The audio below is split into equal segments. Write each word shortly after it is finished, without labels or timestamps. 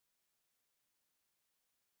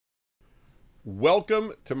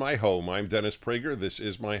Welcome to my home. I'm Dennis Prager. This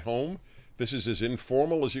is my home. This is as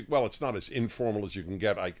informal as you, well, it's not as informal as you can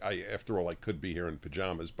get. After all, I could be here in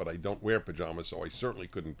pajamas, but I don't wear pajamas, so I certainly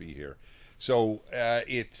couldn't be here. So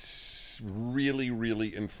it's really,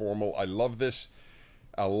 really informal. I love this.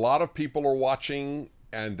 A lot of people are watching,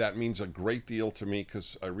 and that means a great deal to me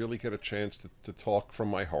because I really get a chance to talk from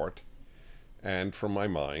my heart and from my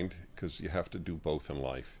mind, because you have to do both in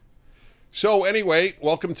life. So anyway,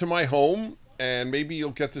 welcome to my home, and maybe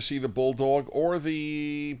you'll get to see the bulldog or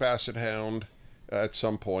the basset hound at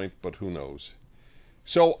some point, but who knows.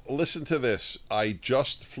 So listen to this. I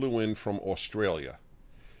just flew in from Australia.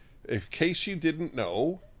 In case you didn't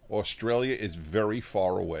know, Australia is very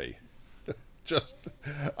far away.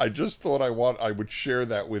 I just thought I would share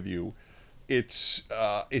that with you. It's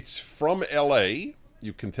from LA.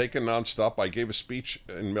 You can take a nonstop. I gave a speech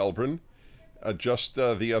in Melbourne just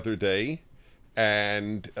the other day,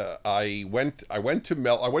 and I went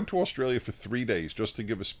to Australia for 3 days just to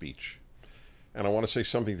give a speech, and I want to say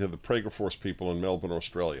something to the Prager Force people in Melbourne,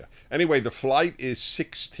 Australia. Anyway, the flight is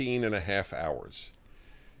 16 and a half hours,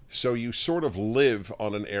 so you sort of live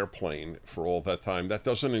on an airplane for all that time. That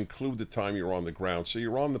doesn't include the time you're on the ground, so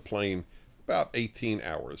you're on the plane about 18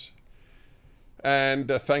 hours. And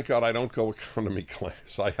thank God I don't go economy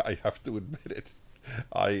class. I have to admit it.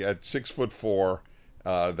 At 6'4",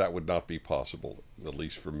 that would not be possible, at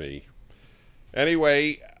least for me.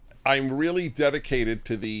 Anyway, I'm really dedicated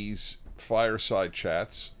to these fireside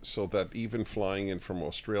chats, so that even flying in from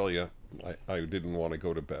Australia, I didn't want to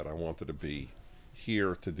go to bed. I wanted to be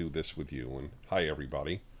here to do this with you. And hi,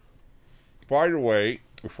 everybody. By the way,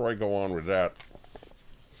 before I go on with that,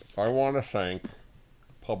 I want to thank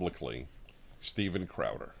publicly Steven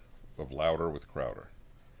Crowder of Louder with Crowder.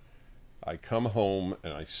 I come home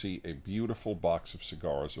and I see a beautiful box of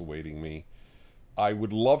cigars awaiting me. I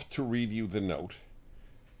would love to read you the note,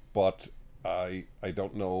 but I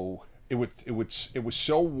don't know. It was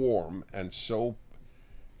so warm and so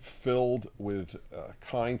filled with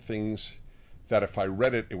kind things that if I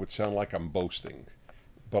read it, it would sound like I'm boasting.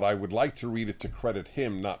 But I would like to read it to credit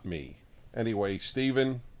him, not me. Anyway,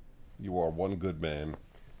 Steven, you are one good man,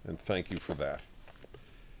 and thank you for that.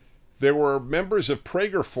 There were members of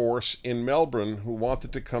Prager Force in Melbourne who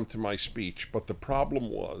wanted to come to my speech, but the problem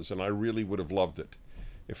was, and I really would have loved it,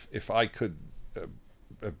 if I could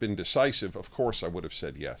have been decisive, of course I would have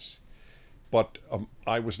said yes. But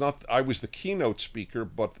I was the keynote speaker,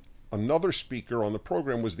 but another speaker on the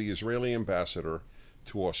program was the Israeli ambassador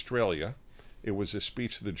to Australia. It was a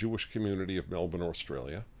speech to the Jewish community of Melbourne,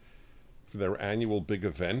 Australia, for their annual big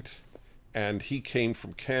event. And he came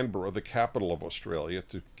from Canberra, the capital of Australia,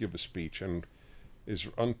 to give a speech. And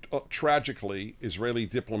tragically, Israeli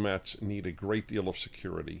diplomats need a great deal of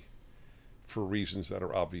security for reasons that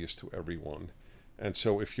are obvious to everyone. And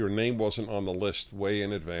so if your name wasn't on the list way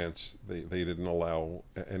in advance, they didn't allow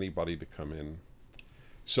anybody to come in.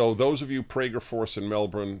 So those of you Prager Force in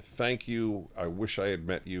Melbourne, thank you. I wish I had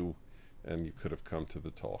met you and you could have come to the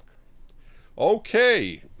talk.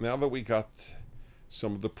 Okay, now that we got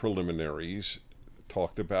some of the preliminaries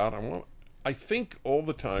talked about, I think all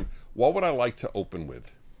the time, what would I like to open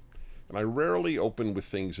with? And I rarely open with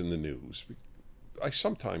things in the news. I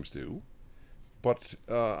sometimes do, but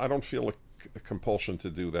I don't feel a compulsion to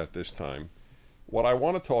do that this time. What I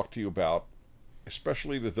want to talk to you about,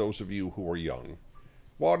 especially to those of you who are young,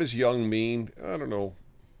 what does young mean? I don't know,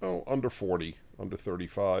 under 40, under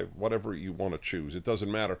 35, whatever you want to choose. It doesn't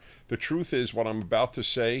matter. The truth is, what I'm about to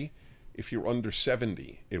say, if you're under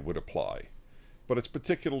 70, it would apply. But it's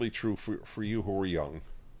particularly true for you who are young.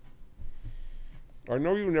 I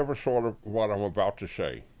know you never thought of what I'm about to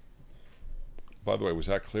say. By the way, was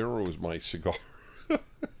that clear, or was my cigar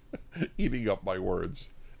eating up my words?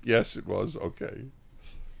 Yes, it was. Okay.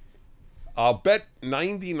 I'll bet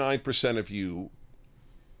 99% of you,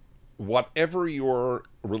 whatever your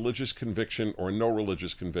religious conviction or no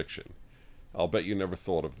religious conviction, I'll bet you never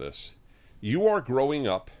thought of this. You are growing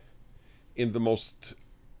up in the most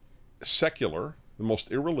secular, the most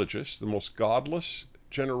irreligious, the most godless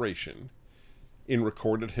generation in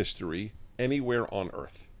recorded history anywhere on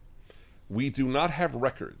earth. We do not have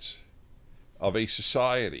records of a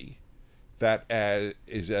society that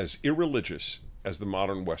is as irreligious as the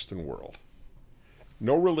modern Western world.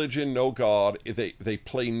 No religion, no God, they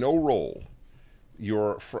play no role.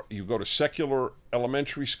 You go to secular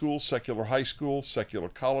elementary school, secular high school, secular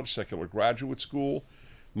college, secular graduate school.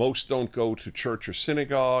 Most don't go to church or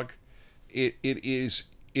synagogue. It is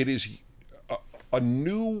a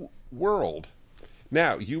new world.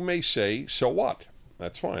 Now, you may say, so what?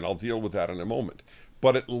 That's fine. I'll deal with that in a moment.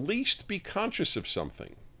 But at least be conscious of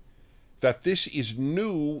something. that this is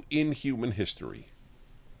new in human history.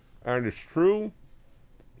 And it's true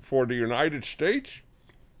for the United States,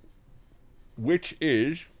 which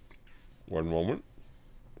is, one moment,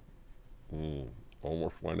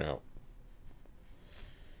 almost went out,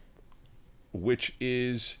 which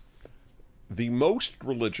is the most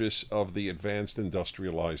religious of the advanced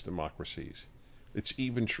industrialized democracies. It's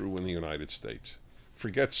even true in the United States.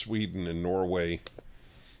 Forget Sweden and Norway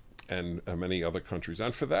and many other countries,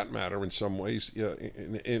 and for that matter, in some ways,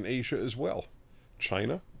 in Asia as well.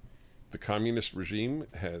 China, the communist regime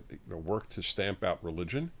had worked to stamp out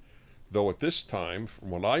religion, though at this time, from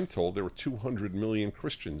what I'm told, there were 200 million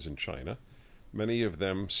Christians in China, many of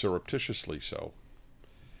them surreptitiously so.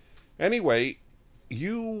 Anyway,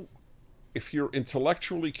 if you're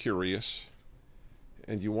intellectually curious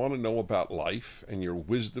and you want to know about life and you're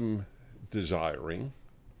wisdom desiring,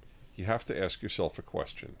 you have to ask yourself a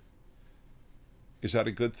question. Is that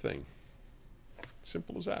a good thing?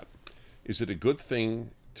 Simple as that. Is it a good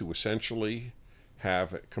thing to essentially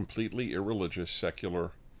have a completely irreligious,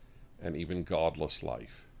 secular, and even godless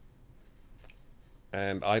life?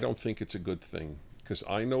 And I don't think it's a good thing, because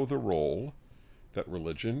I know the role that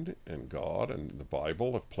religion and God and the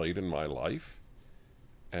Bible have played in my life,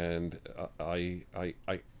 and I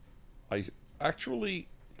actually,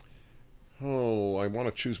 I want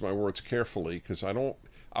to choose my words carefully, because I don't.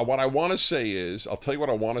 What I want to say is, I'll tell you what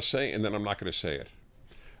I want to say, and then I'm not going to say it.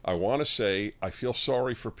 I want to say I feel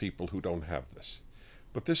sorry for people who don't have this.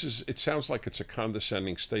 But it sounds like it's a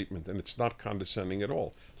condescending statement, and it's not condescending at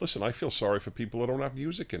all. Listen, I feel sorry for people who don't have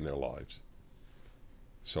music in their lives.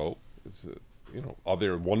 So, are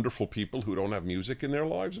there wonderful people who don't have music in their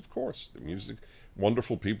lives? Of course.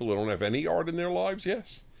 Wonderful people who don't have any art in their lives?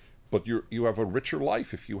 Yes. But you have a richer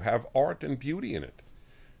life if you have art and beauty in it.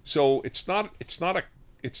 So it's not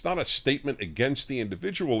a statement against the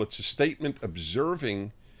individual. It's a statement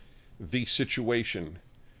observing the situation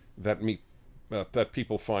that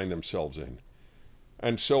people find themselves in.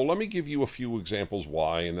 And so let me give you a few examples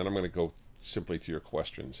why, and then I'm going to go simply to your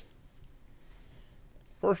questions.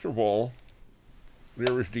 First of all,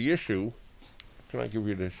 there is the issue. Can I give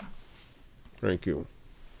you this? Thank you.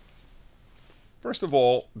 First of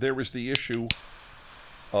all, there is the issue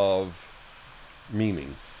of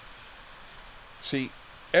meaning. See,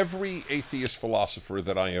 every atheist philosopher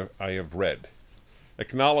that I have read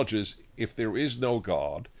acknowledges if there is no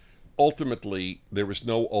God, ultimately there is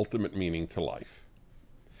no ultimate meaning to life.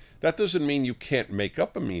 That doesn't mean you can't make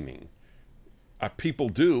up a meaning. People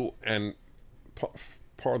do, and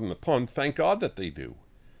pardon the pun, thank God that they do.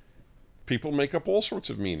 People make up all sorts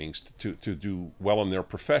of meanings to do well in their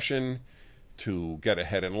profession, to get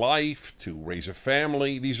ahead in life, to raise a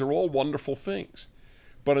family. These are all wonderful things.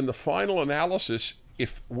 But in the final analysis,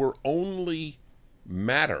 if we're only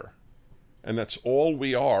matter, and that's all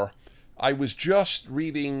we are. I was just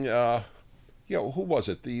reading, who was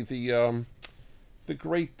it? The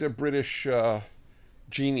great British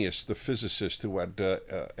genius, the physicist who had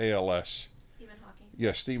ALS. Stephen Hawking.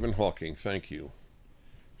 Yeah, Stephen Hawking. Thank you.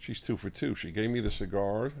 She's 2 for 2. She gave me the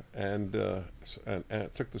cigar and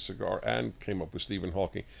took the cigar and came up with Stephen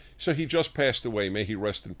Hawking. So he just passed away. May he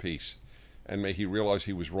rest in peace. And may he realize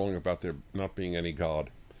he was wrong about there not being any God.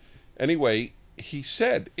 Anyway, he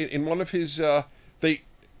said in one of his,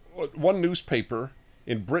 one newspaper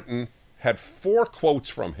in Britain had 4 quotes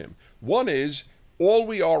from him. One is, all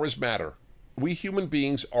we are is matter. We human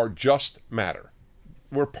beings are just matter.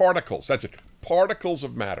 We're particles. That's it. Particles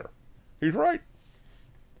of matter. He's right.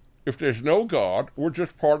 If there's no God, we're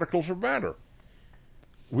just particles of matter.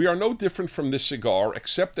 We are no different from this cigar,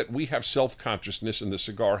 except that we have self-consciousness and the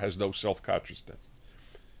cigar has no self-consciousness.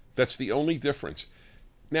 That's the only difference.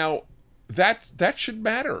 Now, that should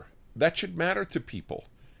matter. That should matter to people.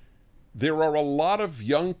 There are a lot of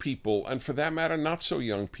young people, and for that matter, not so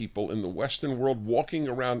young people in the Western world walking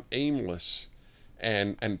around aimless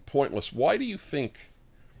and pointless. Why do you think,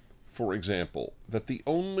 for example, that the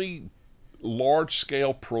only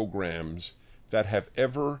large-scale programs that have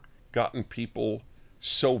ever gotten people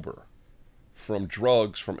sober from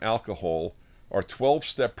drugs, from alcohol, are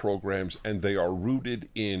 12-step programs, and they are rooted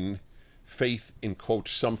in faith in, quote,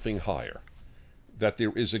 something higher, that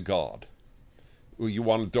there is a God. You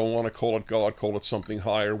don't want to call it God, call it something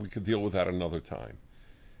higher. We could deal with that another time.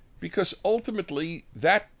 Because ultimately,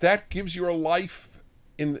 that gives your life,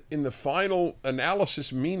 in the final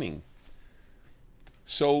analysis, meaning.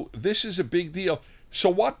 So this is a big deal. So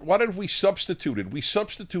what have we substituted? We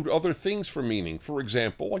substitute other things for meaning. For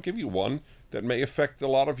example, I'll give you one that may affect a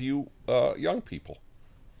lot of you young people.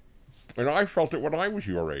 And I felt it when I was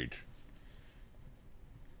your age.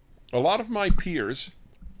 A lot of my peers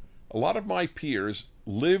A lot of my peers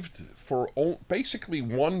lived for basically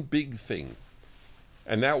one big thing,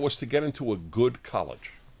 and that was to get into a good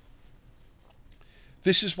college.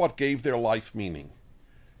 This is what gave their life meaning.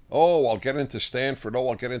 Oh, I'll get into Stanford. Oh,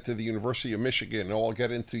 I'll get into the University of Michigan. Oh, I'll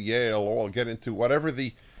get into Yale. Oh, I'll get into whatever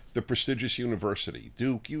the prestigious university,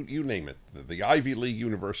 Duke, you name it, the Ivy League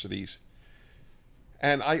universities.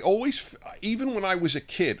 And I always, even when I was a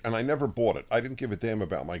kid, and I never bought it, I didn't give a damn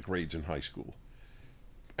about my grades in high school.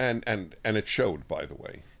 And it showed, by the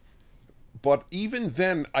way. But even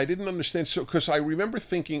then, I didn't understand. So, because I remember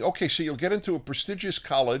thinking, okay, so you'll get into a prestigious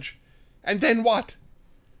college, and then what?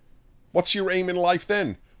 What's your aim in life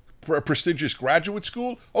then? A prestigious graduate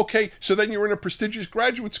school? Okay, so then you're in a prestigious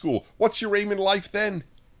graduate school. What's your aim in life then?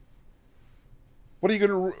 What are you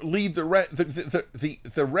going to lead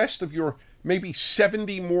the rest of your maybe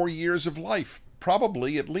 70 more years of life?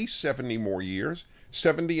 Probably at least 70 more years.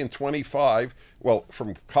 70 and 25. Well,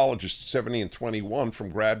 from college is 70 and 21. From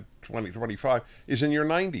grad 25 is in your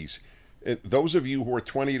 90s. Those of you who are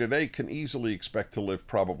 20 today can easily expect to live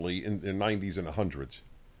probably in their 90s and 100s.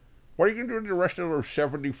 What are you going to do the rest of those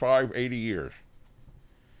 75, 80 years?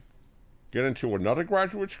 Get into another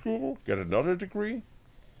graduate school? Get another degree?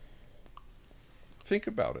 Think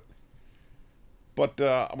about it. But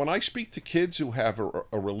when I speak to kids who have a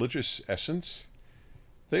religious essence,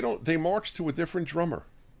 they march to a different drummer.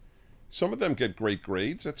 Some of them get great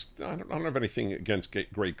grades. I don't have anything against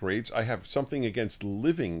great grades. I have something against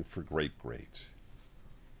living for great grades.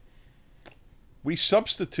 We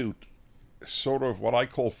substitute sort of what I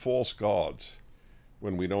call false gods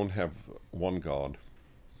when we don't have one God.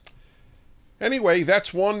 Anyway,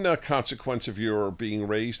 that's one consequence of your being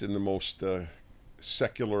raised in the most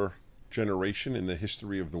secular generation in the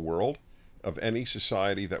history of the world, of any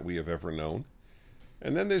society that we have ever known.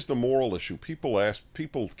 And then there's the moral issue.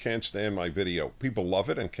 People can't stand my video. People love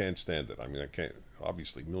it and can't stand it. I mean, I can't,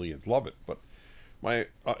 obviously millions love it, but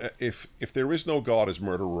if there is no God, is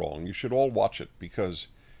murder wrong? You should all watch it because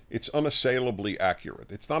it's unassailably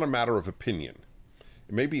accurate. It's not a matter of opinion.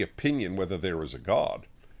 It may be opinion whether there is a God,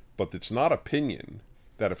 but it's not opinion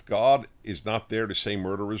that if God is not there to say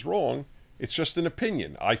murder is wrong, it's just an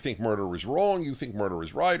opinion. I think murder is wrong, you think murder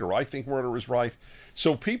is right, or I think murder is right.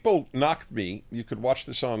 So people knocked me. You could watch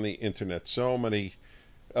this on the internet. So many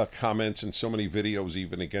comments and so many videos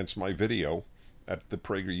even against my video at the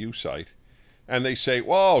PragerU site. And they say,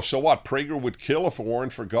 whoa, so what, Prager would kill if it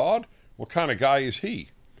weren't for God? What kind of guy is he?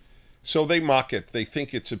 So they mock it. They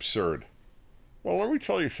think it's absurd. Well, let me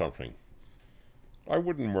tell you something. I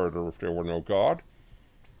wouldn't murder if there were no God.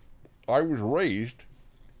 I was raised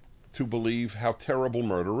to believe how terrible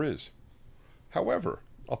murder is. However,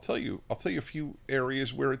 I'll tell you a few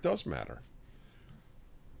areas where it does matter.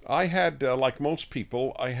 I had, like most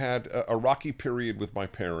people, I had a rocky period with my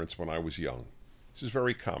parents when I was young. This is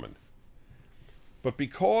very common. But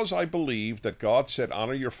because I believed that God said,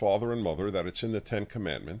 honor your father and mother, that it's in the 10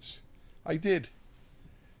 Commandments, I did.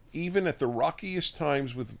 Even at the rockiest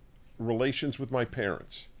times with relations with my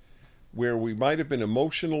parents, where we might have been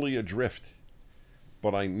emotionally adrift,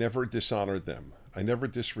 but I never dishonored them. I never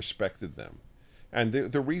disrespected them. And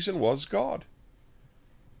the reason was God.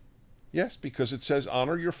 Yes, because it says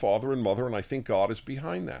honor your father and mother, and I think God is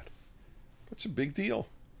behind that. That's a big deal.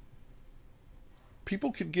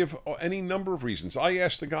 People could give any number of reasons. I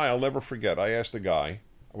asked a guy, I'll never forget, I asked a guy,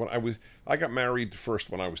 I got married first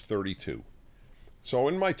when I was 32. So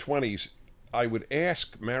in my 20s, I would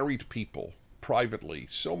ask married people privately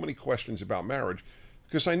so many questions about marriage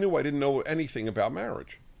because I knew I didn't know anything about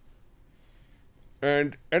marriage.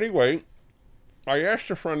 And anyway, I asked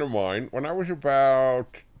a friend of mine when I was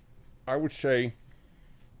about, I would say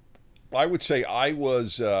I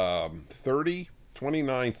was 30,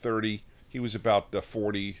 29, 30. He was about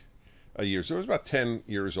 40 years. So he was about 10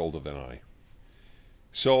 years older than I.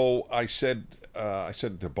 So I said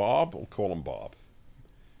to Bob, we'll call him Bob.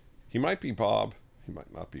 He might be Bob. He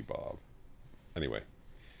might not be Bob. Anyway,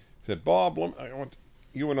 I said, Bob,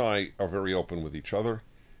 you and I are very open with each other.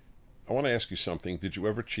 I want to ask you something. Did you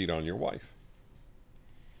ever cheat on your wife?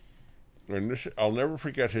 And I'll never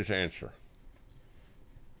forget his answer.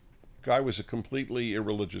 Guy was a completely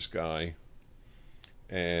irreligious guy.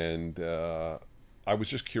 And I was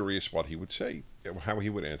just curious what he would say, how he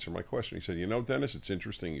would answer my question. He said, you know, Dennis, it's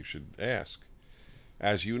interesting. You should ask.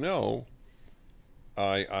 As you know,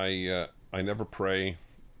 I never pray.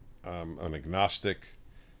 I'm an agnostic.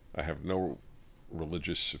 I have no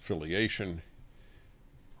religious affiliation.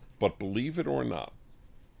 But believe it or not,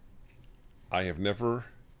 I have never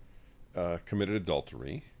committed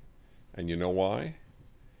adultery. And you know why?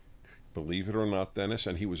 Believe it or not, Dennis,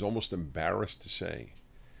 and he was almost embarrassed to say,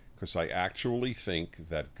 because I actually think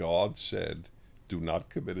that God said, do not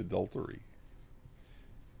commit adultery.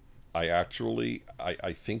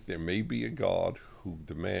 I think there may be a God who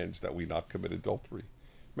demands that we not commit adultery.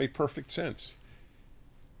 Made perfect sense.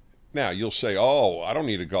 Now, you'll say, oh, I don't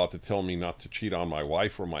need a God to tell me not to cheat on my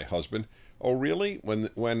wife or my husband. Oh, really?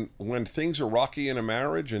 When things are rocky in a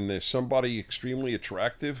marriage and there's somebody extremely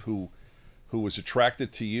attractive who is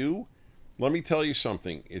attracted to you, let me tell you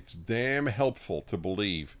something. It's damn helpful to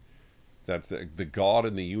believe that the God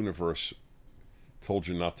in the universe told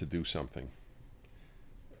you not to do something.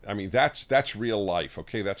 I mean, that's real life,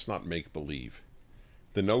 okay? That's not make-believe.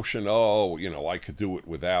 The notion, oh, I could do it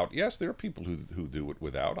without. Yes, there are people who do it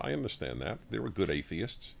without. I understand that. There are good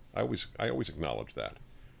atheists. I always acknowledge that.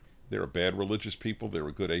 There are bad religious people. There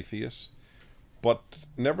are good atheists. But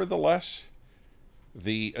nevertheless,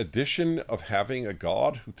 the addition of having a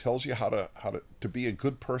God who tells you how to be a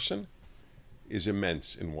good person is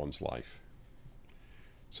immense in one's life.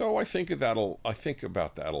 So I think about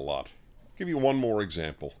that a lot. I'll give you one more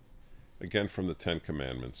example, again from the Ten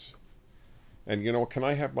Commandments. And can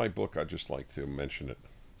I have my book? I'd just like to mention it.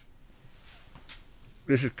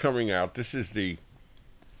 This is coming out. I'm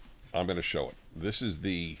going to show it. This is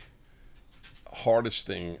the hardest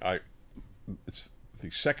thing. It's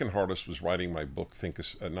the second hardest was writing my book, Think a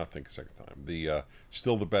Second Time.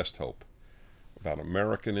 Still the Best Hope, about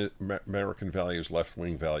American values,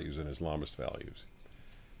 left-wing values, and Islamist values.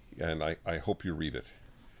 And I hope you read it.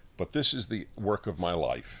 But this is the work of my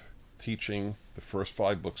life, teaching the first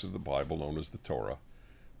 5 books of the Bible, known as the Torah,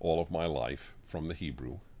 all of my life from the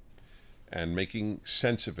Hebrew, and making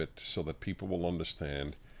sense of it so that people will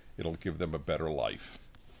understand. It'll give them a better life.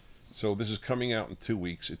 So this is coming out in 2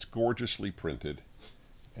 weeks. It's gorgeously printed.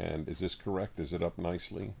 And is this correct? Is it up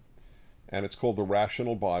nicely? And it's called The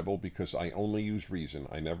Rational Bible because I only use reason.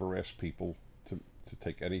 I never ask people to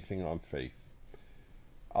take anything on faith.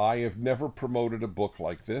 I have never promoted a book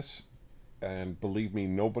like this. And believe me,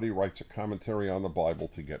 nobody writes a commentary on the Bible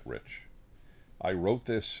to get rich. I wrote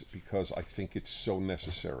this because I think it's so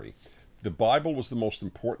necessary. The Bible was the most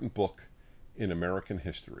important book in American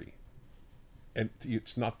history. And you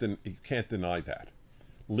can't deny that.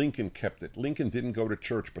 Lincoln kept it. Lincoln didn't go to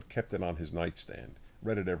church, but kept it on his nightstand.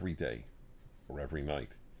 Read it every day or every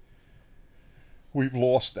night. We've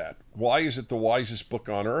lost that. Why is it the wisest book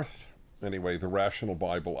on earth? Anyway, The Rational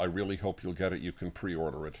Bible, I really hope you'll get it. You can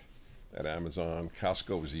pre-order it at Amazon.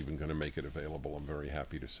 Costco is even going to make it available, I'm very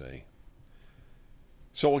happy to say.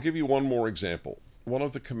 So I'll give you one more example. One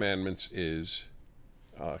of the commandments is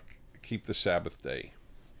keep the Sabbath day.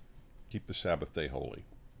 Keep the Sabbath day holy.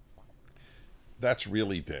 That's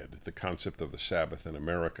really dead. The concept of the Sabbath in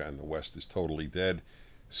America and the West is totally dead.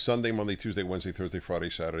 Sunday, Monday, Tuesday, Wednesday, Thursday,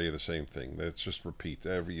 Friday, Saturday are the same thing. That's just repeat.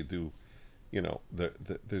 Whatever you do,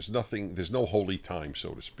 there's no holy time,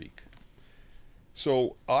 so to speak.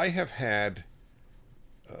 So I've had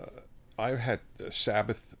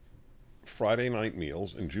Sabbath Friday night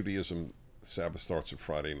meals. In Judaism, Sabbath starts at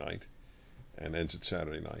Friday night and ends at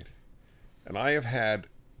Saturday night. And I have had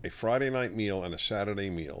a Friday night meal and a Saturday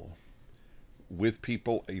meal with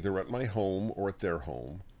people either at my home or at their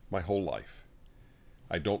home my whole life.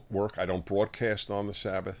 I don't work. I don't broadcast on the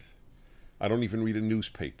Sabbath. I don't even read a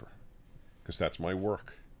newspaper because that's my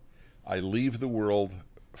work. I leave the world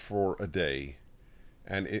for a day,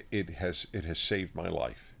 and it has saved my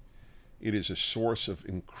life. It is a source of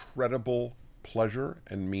incredible pleasure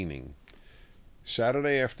and meaning.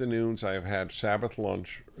 Saturday afternoons, I have had Sabbath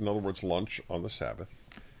lunch, in other words, lunch on the Sabbath,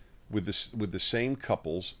 with the same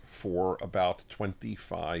couples for about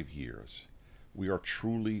 25 years. We are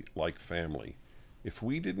truly like family. If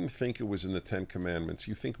we didn't think it was in the Ten Commandments,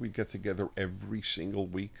 you think we'd get together every single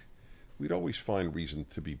week? We'd always find reason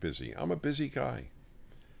to be busy. I'm a busy guy.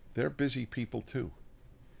 They're busy people too.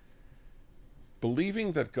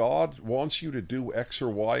 Believing that God wants you to do X or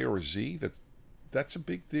Y or Z, that's a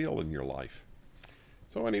big deal in your life.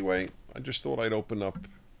 So anyway, I just thought I'd open up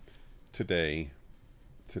today's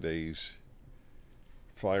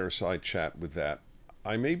fireside chat with that.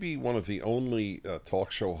 I may be one of the only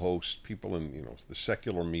talk show hosts, people in the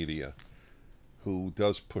secular media, who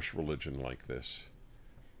does push religion like this,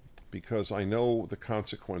 because I know the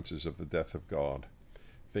consequences of the death of God.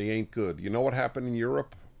 They ain't good. You know what happened in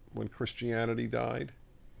Europe when Christianity died?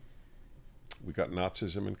 We got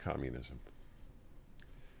Nazism and communism.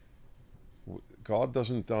 God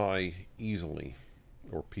doesn't die easily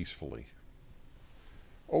or peacefully.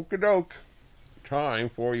 Okie doke. Time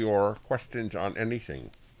for your questions on anything.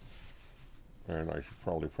 And I should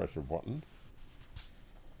probably press a button.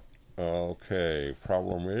 Okay,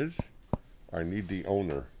 problem is, I need the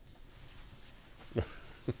owner.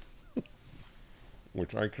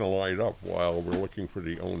 which I can light up while we're looking for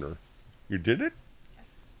the owner. You did it?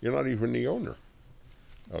 Yes. You're not even the owner.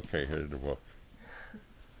 Okay, here's the book.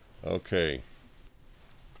 Okay.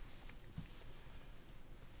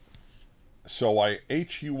 So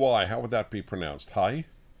H-U-Y, how would that be pronounced? Hi?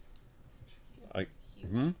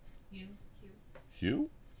 Hugh. Hugh?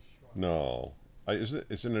 No.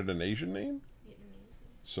 Isn't it an Asian name? Vietnamese.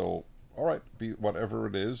 So, all right, whatever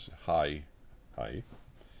it is. Hi.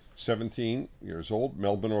 17 years old,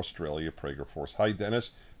 Melbourne, Australia, Prager Force. Hi,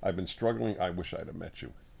 Dennis. I've been struggling. I wish I'd have met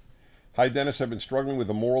you. Hi, Dennis. I've been struggling with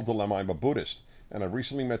a moral dilemma. I'm a Buddhist, and I've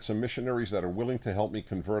recently met some missionaries that are willing to help me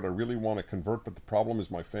convert. I really want to convert, but the problem is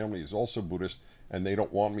my family is also Buddhist, and they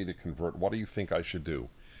don't want me to convert. What do you think I should do?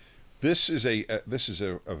 This is a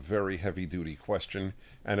very heavy-duty question,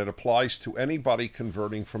 and it applies to anybody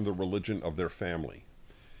converting from the religion of their family.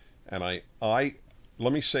 And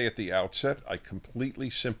let me say at the outset, I completely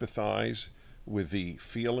sympathize with the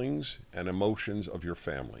feelings and emotions of your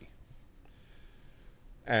family.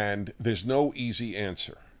 And there's no easy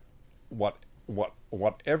answer.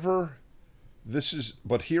 Whatever this is,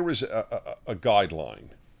 but here is a guideline.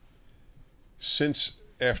 Since,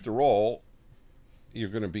 after all, you're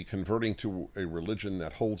going to be converting to a religion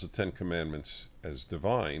that holds the Ten Commandments as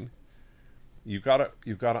divine, you've got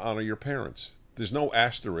to honor your parents. There's no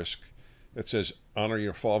asterisk that says honor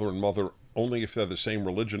your father and mother only if they're the same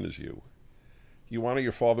religion as you. You honor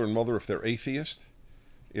your father and mother if they're atheist,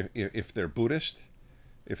 if they're Buddhist,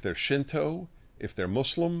 if they're Shinto, if they're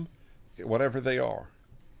Muslim, whatever they are.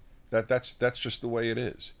 That's just the way it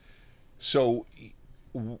is. So,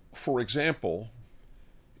 for example,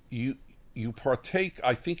 you partake,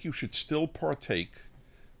 I think you should still partake,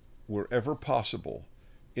 wherever possible,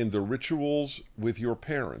 in the rituals with your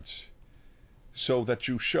parents, so that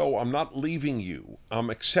you show, I'm not leaving you. I'm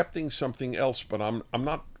accepting something else, but I'm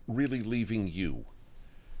not really leaving you.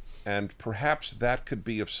 And perhaps that could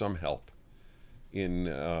be of some help in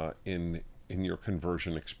your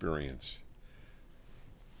conversion experience.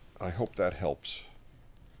 I hope that helps.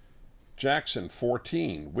 Jackson,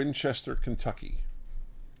 14, Winchester, Kentucky.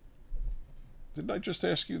 Didn't I just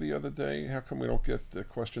ask you the other day, how come we don't get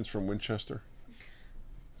questions from Winchester?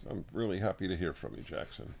 I'm really happy to hear from you,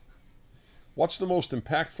 Jackson. What's the most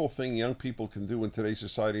impactful thing young people can do in today's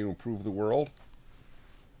society to improve the world?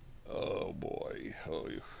 Oh, boy. Oh,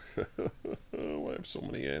 I have so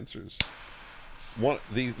many answers.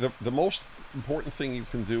 The most important thing you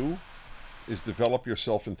can do is develop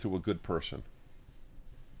yourself into a good person.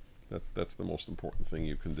 That's the most important thing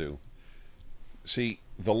you can do. See,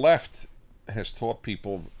 the left has taught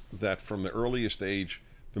people that from the earliest age,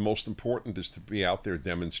 the most important is to be out there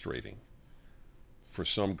demonstrating for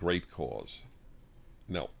some great cause.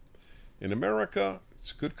 No. In America,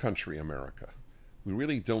 it's a good country, America. We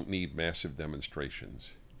really don't need massive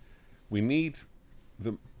demonstrations. We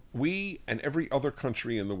and every other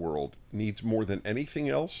country in the world needs more than anything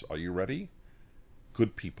else, are you ready?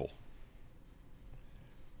 Good people.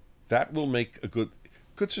 That will make a good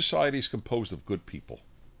society is composed of good people.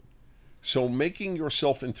 So making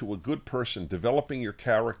yourself into a good person, developing your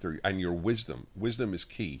character and your wisdom is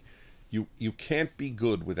key. You can't be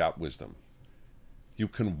good without wisdom. You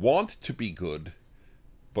can want to be good,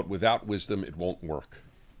 but without wisdom it won't work.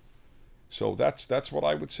 So that's what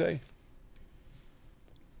I would say.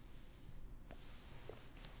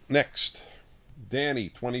 Next, Danny,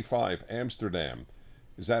 25, Amsterdam.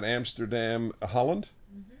 Is that Amsterdam, Holland?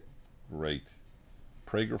 Mm-hmm. Great.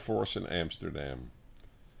 Prager Force in Amsterdam.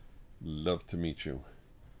 Love to meet you.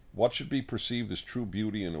 What should be perceived as true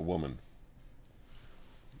beauty in a woman?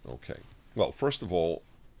 Okay. Well, first of all,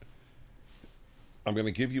 I'm going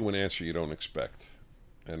to give you an answer you don't expect.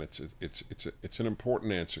 And it's an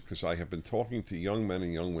important answer because I have been talking to young men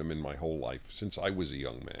and young women my whole life, since I was a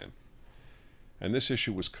young man. And this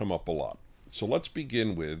issue has come up a lot. So let's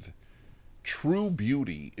begin with true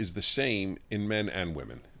beauty is the same in men and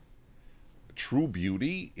women. True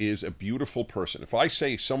beauty is a beautiful person. If I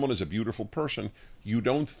say someone is a beautiful person, you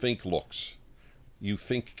don't think looks. You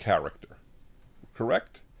think character.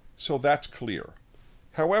 Correct? So that's clear.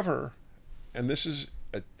 However, and this is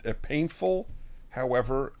a painful,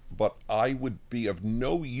 however, but I would be of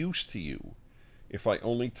no use to you if I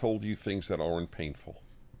only told you things that aren't painful.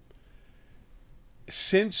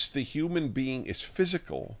 Since the human being is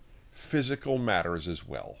physical, physical matters as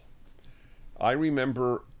well. I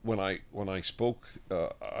remember when I spoke,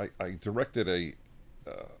 I directed a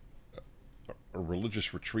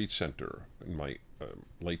religious retreat center in my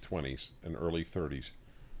late 20s and early 30s.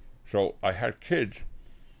 So I had kids,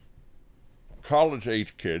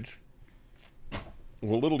 college-age kids, a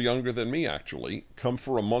little younger than me actually, come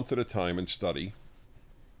for a month at a time and study.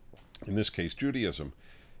 in this case, Judaism.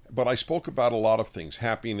 But I spoke about a lot of things: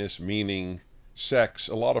 happiness, meaning, sex,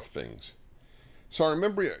 a lot of things. So I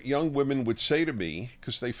remember young women would say to me,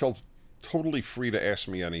 because they felt totally free to ask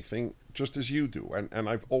me anything, just as you do, and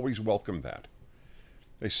I've always welcomed that.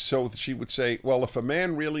 So she would say, well, if a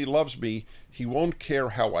man really loves me, he won't care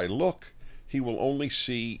how I look. He will only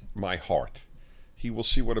see my heart. He will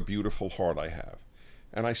see what a beautiful heart I have.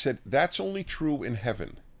 And I said, that's only true in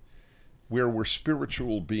heaven, where we're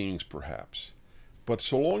spiritual beings, perhaps. But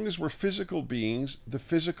so long as we're physical beings, the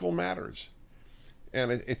physical matters.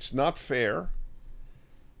 And it's not fair,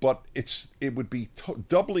 but it would be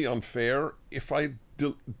doubly unfair if I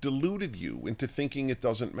deluded you into thinking it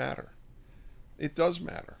doesn't matter. It does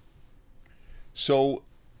matter. So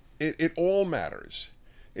it all matters.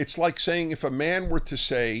 It's like saying, if a man were to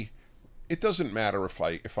say, it doesn't matter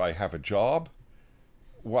if I have a job,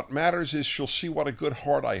 what matters is she'll see what a good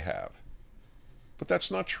heart I have. But that's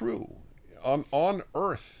not true. On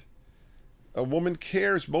earth, a woman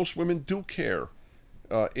cares. Most women do care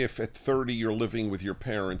if at 30 you're living with your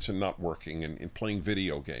parents and not working and playing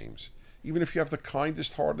video games, even if you have the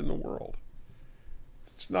kindest heart in the world.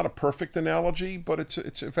 It's not a perfect analogy, but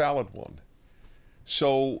it's a valid one.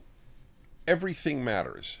 So everything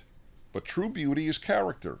matters. But true beauty is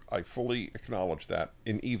character. I fully acknowledge that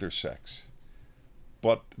in either sex.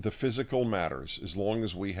 But the physical matters, as long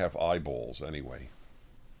as we have eyeballs anyway.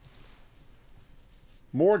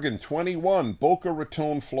 Morgan, 21, Boca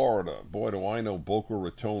Raton, Florida. Boy, do I know Boca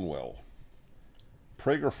Raton well.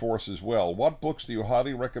 Prager Force as well. What books do you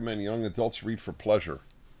highly recommend young adults read for pleasure?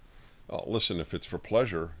 Oh, listen, if it's for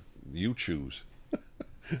pleasure, you choose.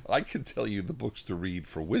 I can tell you the books to read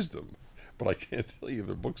for wisdom, but I can't tell you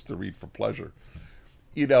the books to read for pleasure.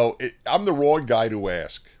 You know, I'm the wrong guy to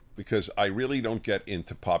ask, because I really don't get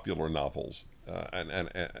into popular novels. And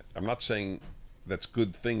I'm not saying that's a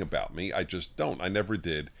good thing about me. I just don't. I never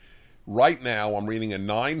did. Right now, I'm reading a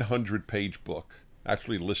 900-page book,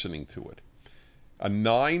 actually listening to it. A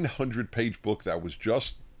 900-page book that was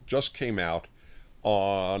just came out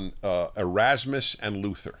on Erasmus and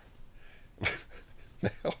Luther.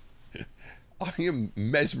 Now, I am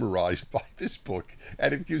mesmerized by this book,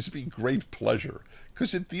 and it gives me great pleasure,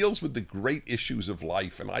 because it deals with the great issues of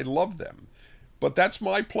life, and I love them. But that's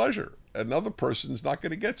my pleasure. Another person's not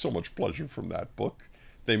going to get so much pleasure from that book.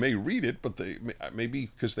 They may read it, but they maybe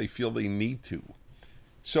because they feel they need to.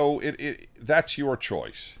 So that's your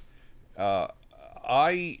choice.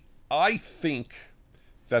 I think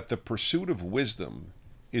that the pursuit of wisdom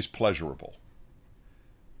is pleasurable.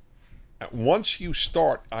 Once you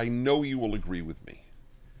start, I know you will agree with me.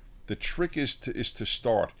 The trick is to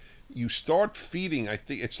start. You start feeding. I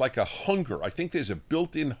think it's like a hunger. I think there's a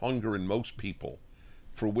built-in hunger in most people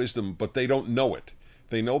for wisdom, but they don't know it.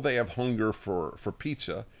 They know they have hunger for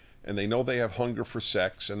pizza, and they know they have hunger for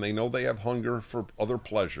sex, and they know they have hunger for other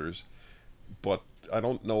pleasures, but I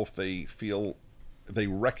don't know if they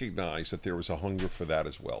recognize that there is a hunger for that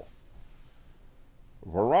as well.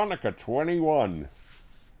 Veronica, 21.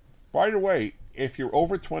 By the way, if you're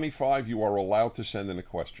over 25, you are allowed to send in a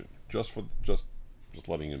question. Just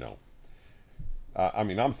letting you know. I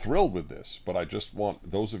mean, I'm thrilled with this, but I just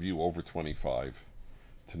want those of you over 25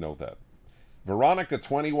 to know that. Veronica,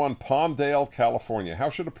 21, Palmdale, California. How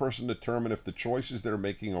should a person determine if the choices they're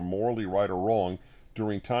making are morally right or wrong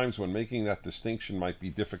during times when making that distinction might be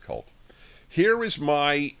difficult? Here is a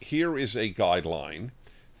guideline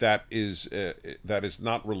that is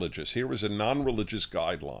not religious. Here is a non-religious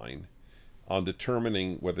guideline on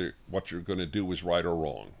determining whether what you're going to do is right or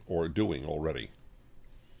wrong, or doing already.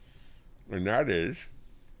 And that is,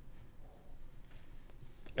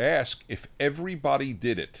 ask if everybody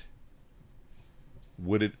did it,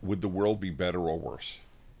 would the world be better or worse?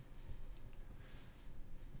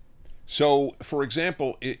 So, for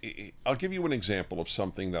example, I'll give you an example of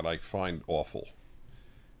something that I find awful.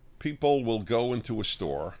 People will go into a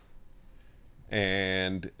store,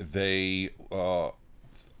 and they I'll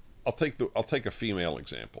take a female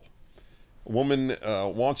example. A woman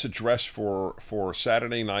wants a dress for a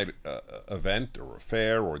Saturday night event or a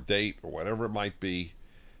fair or date or whatever it might be,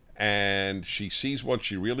 and she sees what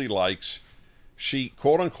she really likes. She,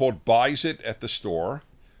 quote unquote, buys it at the store,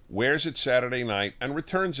 wears it Saturday night, and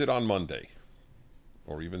returns it on Monday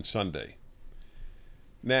or even Sunday.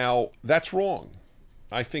 Now, that's wrong.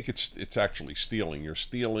 I think it's actually stealing. You're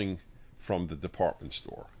stealing from the department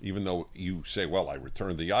store, even though you say, well, I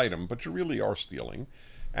returned the item, but you really are stealing.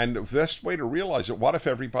 And the best way to realize it, what if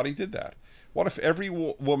everybody did that? What if every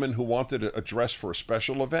woman who wanted a dress for a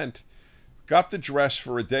special event got the dress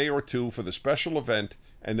for a day or two for the special event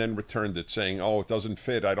and then returned it saying, oh, it doesn't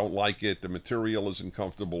fit, I don't like it, the material isn't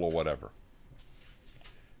comfortable, or whatever.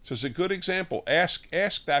 So it's a good example. Ask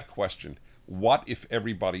that question. What if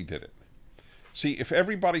everybody did it? See, if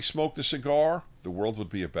everybody smoked a cigar, the world would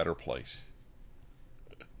be a better place.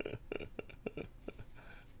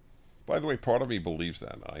 By the way, part of me believes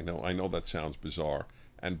that. I know that sounds bizarre.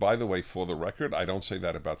 And by the way, for the record, I don't say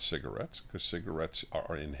that about cigarettes, because cigarettes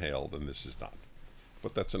are inhaled and this is not.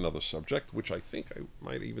 But that's another subject, which I think I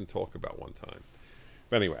might even talk about one time.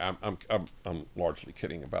 But anyway, I'm largely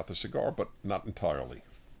kidding about the cigar, but not entirely.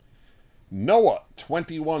 Noah,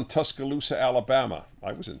 21, Tuscaloosa, Alabama.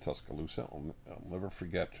 I was in Tuscaloosa. I'll never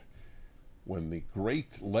forget when the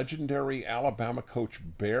great, legendary Alabama coach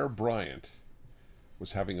Bear Bryant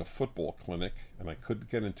was having a football clinic, and I couldn't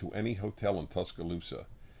get into any hotel in Tuscaloosa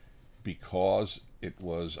because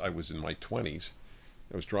I was in my 20s.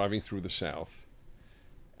 I was driving through the South,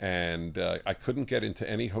 and I couldn't get into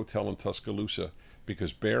any hotel in Tuscaloosa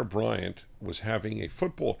because Bear Bryant was having a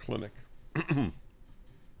football clinic.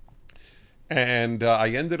 And I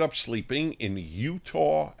ended up sleeping in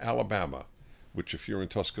Eutaw, Alabama, which if you're in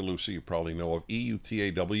Tuscaloosa, you probably know of,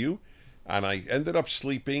 Eutaw. And I ended up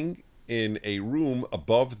sleeping in a room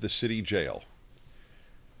above the city jail.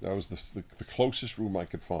 That was the closest room I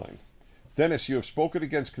could find. Dennis, you have spoken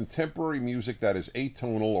against contemporary music that is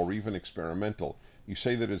atonal or even experimental. You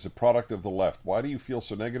say that it's a product of the left. Why do you feel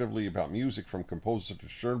so negatively about music from composers such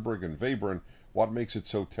as Schoenberg and Webern? What makes it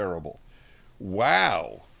so terrible?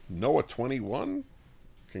 Wow. Noah 21,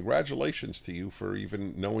 congratulations to you for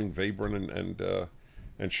even knowing Webern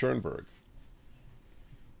and Schoenberg.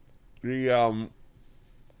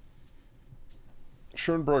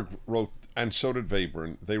 Schoenberg wrote, and so did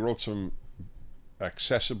Webern. They wrote some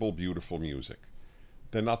accessible, beautiful music.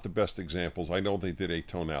 They're not the best examples. I know they did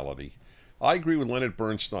atonality. I agree with Leonard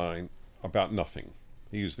Bernstein about nothing.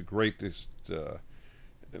 He is the greatest.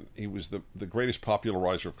 He was the greatest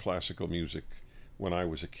popularizer of classical music when I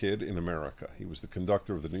was a kid in America. He was the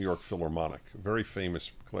conductor of the New York Philharmonic, a very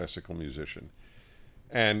famous classical musician.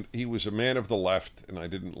 And he was a man of the left, and I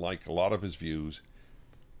didn't like a lot of his views.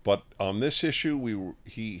 But on this issue,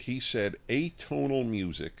 he said atonal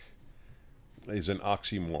music is an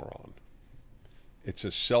oxymoron. It's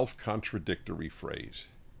a self-contradictory phrase.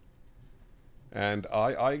 And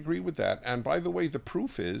I agree with that. And by the way, the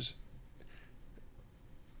proof is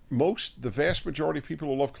the vast majority of people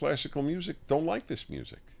who love classical music don't like this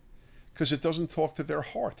music because it doesn't talk to their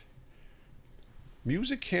heart.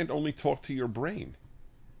 Music can't only talk to your brain.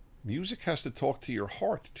 Music has to talk to your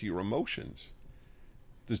heart, to your emotions.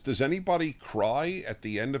 Does anybody cry at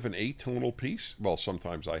the end of an atonal piece? Well,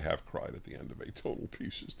 sometimes I have cried at the end of atonal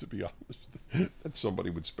pieces, to be honest, that somebody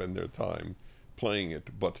would spend their time playing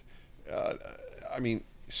it. But, I mean,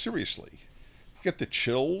 seriously, you get the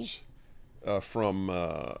chills from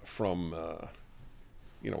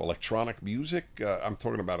electronic music. I'm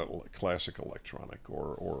talking about classic electronic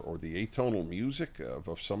or the atonal music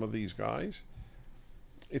of some of these guys.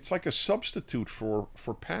 It's like a substitute for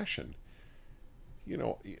passion. You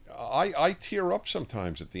know, I tear up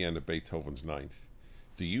sometimes at the end of Beethoven's Ninth.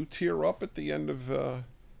 Do you tear up at the end of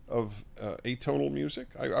atonal music?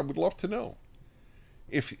 I would love to know.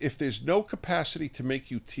 If there's no capacity to make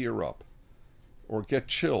you tear up or get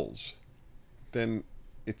chills, then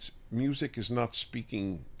music is not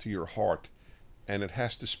speaking to your heart, and it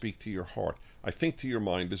has to speak to your heart. I think to your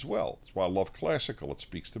mind as well. That's why I love classical. It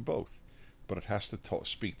speaks to both, but it has to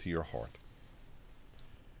speak to your heart.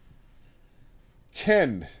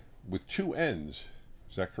 Ken, with 2 N's.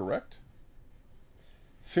 Is that correct?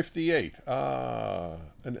 58.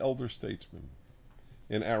 An elder statesman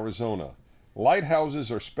in Arizona.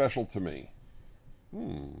 Lighthouses are special to me.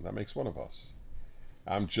 That makes one of us.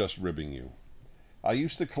 I'm just ribbing you. I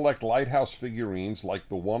used to collect lighthouse figurines like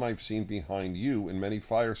the one I've seen behind you in many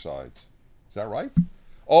firesides. Is that right?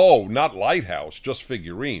 Oh, not lighthouse, just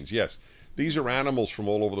figurines. Yes. These are animals from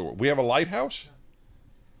all over the world. We have a lighthouse?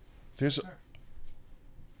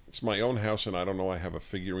 It's my own house, and I don't know I have a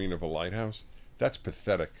figurine of a lighthouse. That's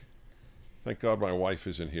pathetic. Thank God my wife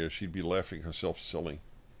isn't here. She'd be laughing herself silly.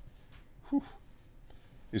 Whew.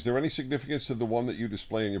 Is there any significance to the one that you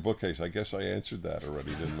display in your bookcase? I guess I answered that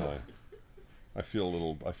already, didn't I? I feel a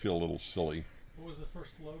little silly. What was the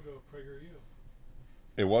first logo of PragerU?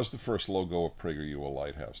 It was the first logo of PragerU, a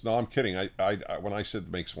lighthouse. No, I'm kidding. I when I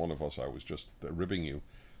said makes one of us, I was just ribbing you.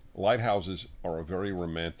 Lighthouses are a very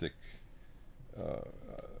romantic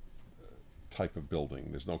type of building.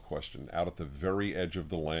 There's no question. Out at the very edge of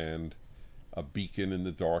the land, a beacon in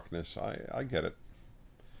the darkness. I get it.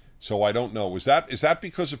 So I don't know. Is that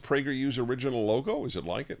because of PragerU's original logo? Is it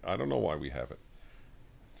like it? I don't know why we have it.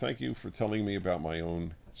 Thank you for telling me about my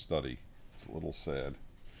own study. It's a little sad.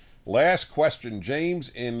 Last question, James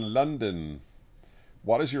in London.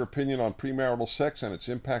 What is your opinion on premarital sex and its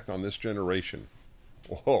impact on this generation?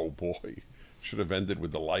 Oh boy, should have ended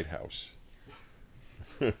with the lighthouse.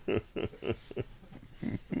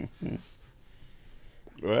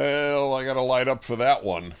 Well, I got to light up for that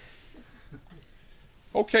one.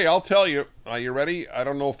 Okay, I'll tell you. Are you ready? I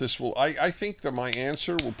don't know if this will... I think that my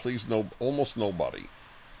answer will please almost nobody.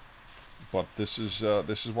 But this is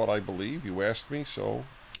what I believe. You asked me, so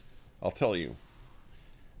I'll tell you.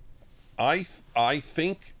 I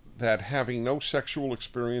think that having no sexual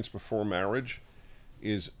experience before marriage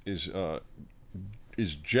is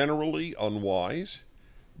generally unwise,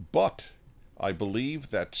 but I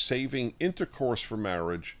believe that saving intercourse for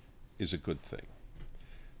marriage is a good thing.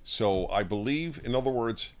 So I believe, in other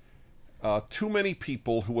words, too many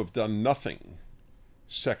people who have done nothing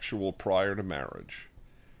sexual prior to marriage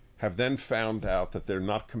have then found out that they're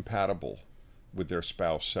not compatible with their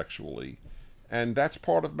spouse sexually, and that's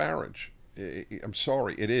part of marriage. I'm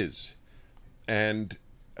sorry, it is. And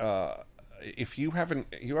if you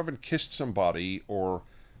haven't kissed somebody, or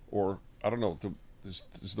I don't know,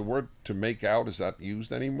 is the word to make out, is that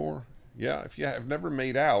used anymore? Yeah, if you have never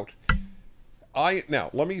made out,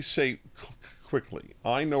 now let me say quickly,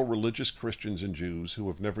 I know religious Christians and Jews who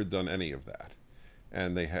have never done any of that,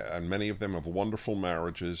 and and many of them have wonderful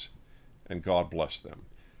marriages, and God bless them.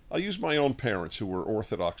 I'll use my own parents, who were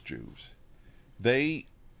Orthodox Jews. They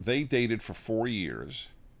dated for 4 years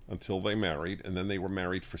until they married, and then they were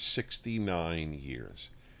married for 69 years.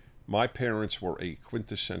 My parents were a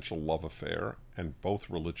quintessential love affair, and both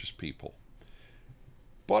religious people.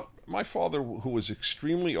 But my father, who was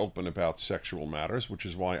extremely open about sexual matters, which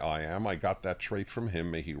is why I got that trait from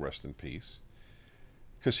him, may he rest in peace,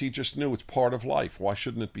 because he just knew it's part of life. Why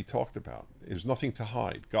shouldn't it be talked about? There's nothing to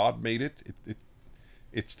hide. God made it.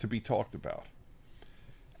 It's to be talked about.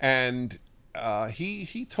 And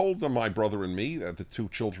he told them, my brother and me, that the 2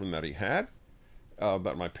 children that he had,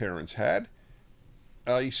 that my parents had,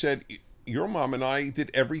 he said, your mom and I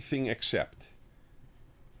did everything except.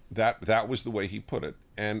 That was the way he put it.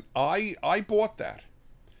 And I bought that.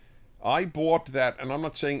 I bought that, and I'm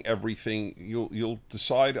not saying everything. You'll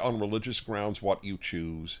decide on religious grounds what you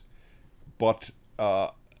choose, but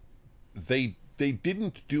they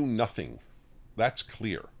didn't do nothing. That's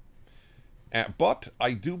clear. But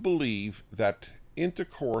I do believe that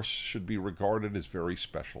intercourse should be regarded as very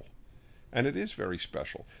special. And it is very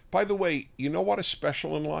special. By the way, you know what is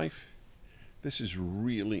special in life? This is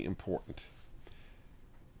really important.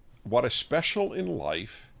 What is special in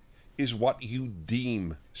life is what you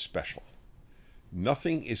deem special.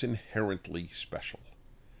 Nothing is inherently special.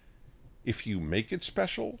 If you make it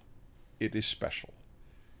special, it is special.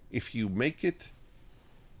 If you make it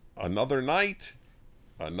another night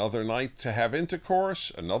to have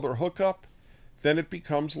intercourse, another hookup, then it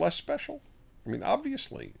becomes less special. I mean,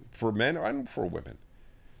 obviously, for men and for women.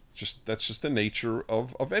 That's just the nature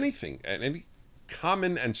of anything. And any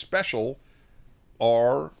common and special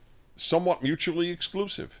are somewhat mutually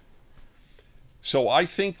exclusive. So I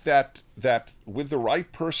think that with the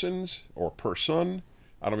right persons or person,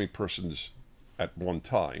 I don't mean persons at one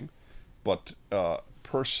time, but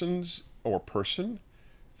persons or person,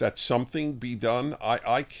 that something be done.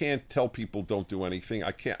 I can't tell people don't do anything.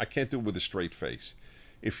 I can't do it with a straight face.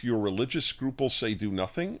 If your religious scruples say do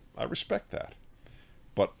nothing, I respect that.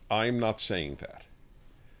 But I'm not saying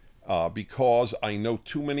that. Because I know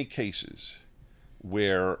too many cases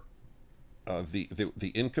where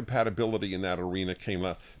the incompatibility in that arena came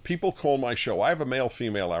out. People call my show. I have a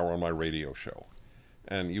male-female hour on my radio show.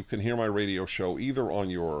 And you can hear my radio show either on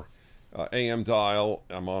your AM dial.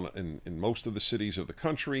 I'm on in most of the cities of the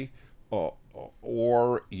country.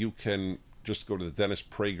 Or you can just go to the Dennis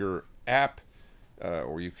Prager app.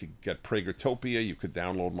 Or you could get Pragertopia. You could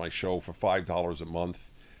download my show for $5 a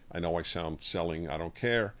month. I know I sound selling. I don't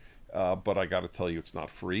care. But I got to tell you, it's not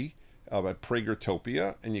free. At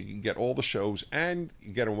Pragertopia, and you can get all the shows, and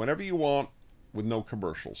you get them whenever you want with no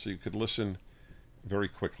commercials, so you could listen very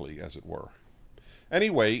quickly, as it were.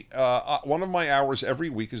 Anyway, one of my hours every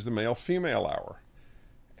week is the male-female hour,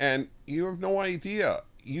 and you have no idea.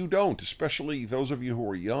 You don't, especially those of you who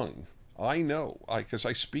are young. I know, because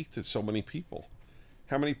I speak to so many people.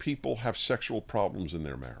 How many people have sexual problems in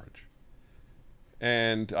their marriage?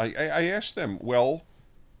 And I ask them, well,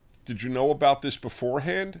 did you know about this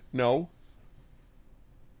beforehand? No.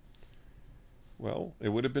 Well, it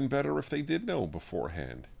would have been better if they did know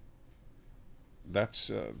beforehand.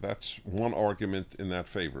 That's one argument in that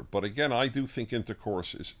favor. But again, I do think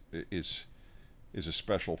intercourse is a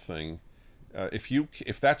special thing.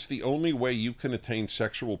 If that's the only way you can attain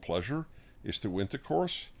sexual pleasure is through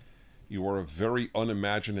intercourse, you are a very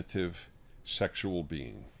unimaginative sexual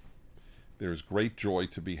being. There's great joy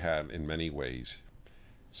to be had in many ways.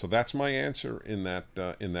 So that's my answer in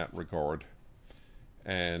that regard.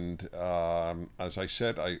 And as I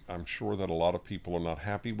said, I'm sure that a lot of people are not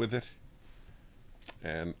happy with it,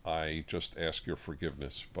 and I just ask your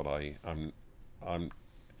forgiveness. But I'm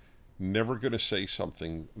never going to say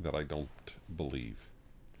something that I don't believe.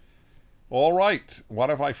 All right, what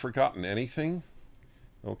have I forgotten? Anything?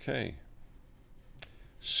 Okay.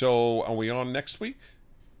 So are we on next week?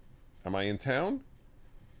 Am I in town?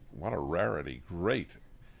 What a rarity. Great.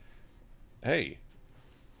 Hey,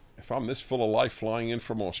 if I'm this full of life flying in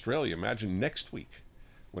from Australia, imagine next week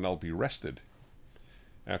when I'll be rested.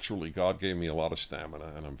 Actually, God gave me a lot of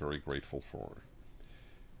stamina, and I'm very grateful for it.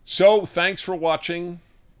 So, thanks for watching,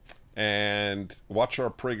 and watch our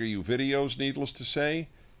PragerU videos, needless to say,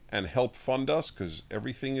 and help fund us, because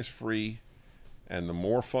everything is free, and the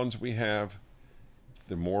more funds we have,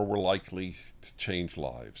 the more we're likely to change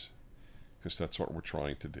lives, because that's what we're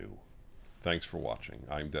trying to do. Thanks for watching.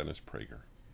 I'm Dennis Prager.